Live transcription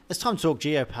It's time to talk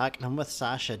Geopark, and I'm with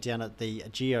Sasha down at the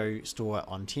Geo store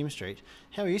on Thames Street.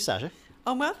 How are you, Sasha?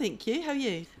 I'm well, thank you. How are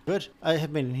you? Good. I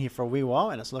have been in here for a wee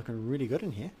while, and it's looking really good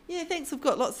in here. Yeah, thanks. We've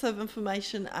got lots of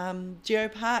information,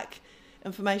 Geopark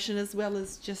information, as well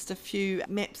as just a few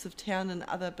maps of town and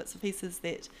other bits and pieces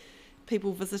that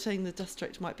people visiting the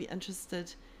district might be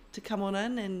interested to come on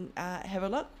in and have a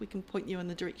look. We can point you in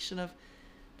the direction of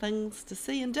things to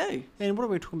see and do. And what are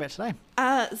we talking about today?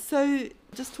 So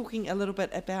just talking a little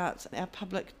bit about our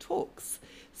public talks.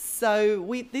 So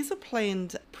these are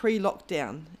planned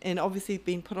pre-lockdown and obviously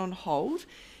been put on hold.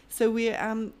 So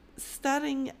we're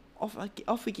starting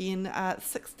off again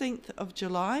 16th of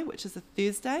July, which is a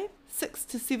Thursday, 6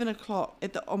 to 7 o'clock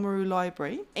at the Oamaru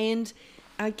Library. And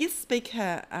our guest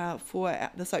speaker for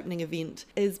this opening event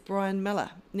is Brian Miller.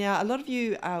 Now, a lot of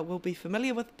you will be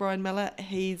familiar with Brian Miller.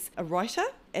 He's a writer,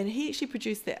 and he actually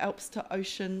produced the Alps to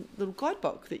Ocean little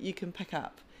guidebook that you can pick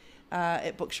up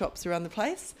at bookshops around the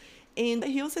place. And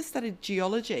he also studied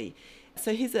geology.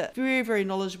 So he's a very, very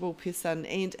knowledgeable person,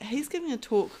 and he's giving a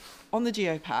talk on the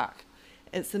Geopark.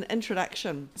 It's an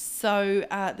introduction. So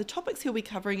the topics he'll be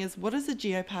covering is what is a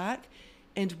geopark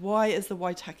and why is the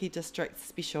Waitaki district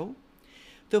special?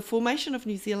 The formation of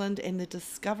New Zealand and the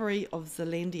discovery of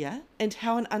Zealandia, and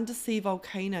how an undersea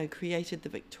volcano created the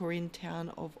Victorian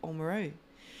town of Oamaru.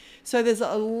 So there's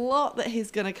a lot that he's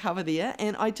going to cover there,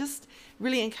 and I just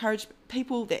really encourage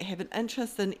people that have an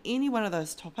interest in any one of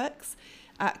those topics,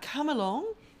 come along,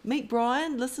 meet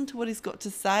Brian, listen to what he's got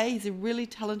to say. He's a really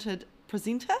talented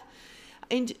presenter,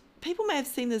 and people may have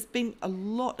seen there's been a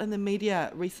lot in the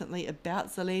media recently about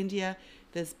Zealandia.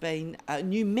 There's been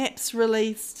new maps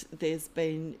released, there's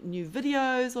been new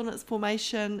videos on its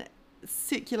formation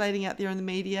circulating out there in the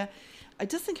media. I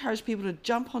just encourage people to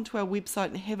jump onto our website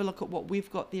and have a look at what we've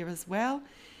got there as well.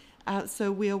 So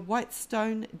we're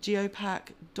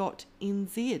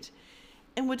whitestonegeopark.nz,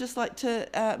 and we'd just like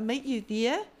to meet you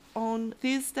there on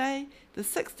Thursday, the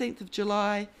 16th of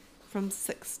July from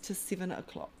 6 to 7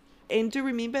 o'clock. And do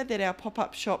remember that our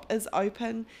pop-up shop is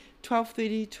open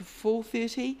 12:30 to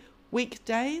 4:30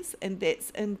 weekdays, and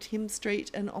that's in Thames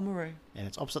Street in Oamaru. And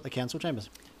it's opposite the council chambers.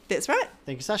 That's right.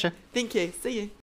 Thank you, Sasha. Thank you. See you.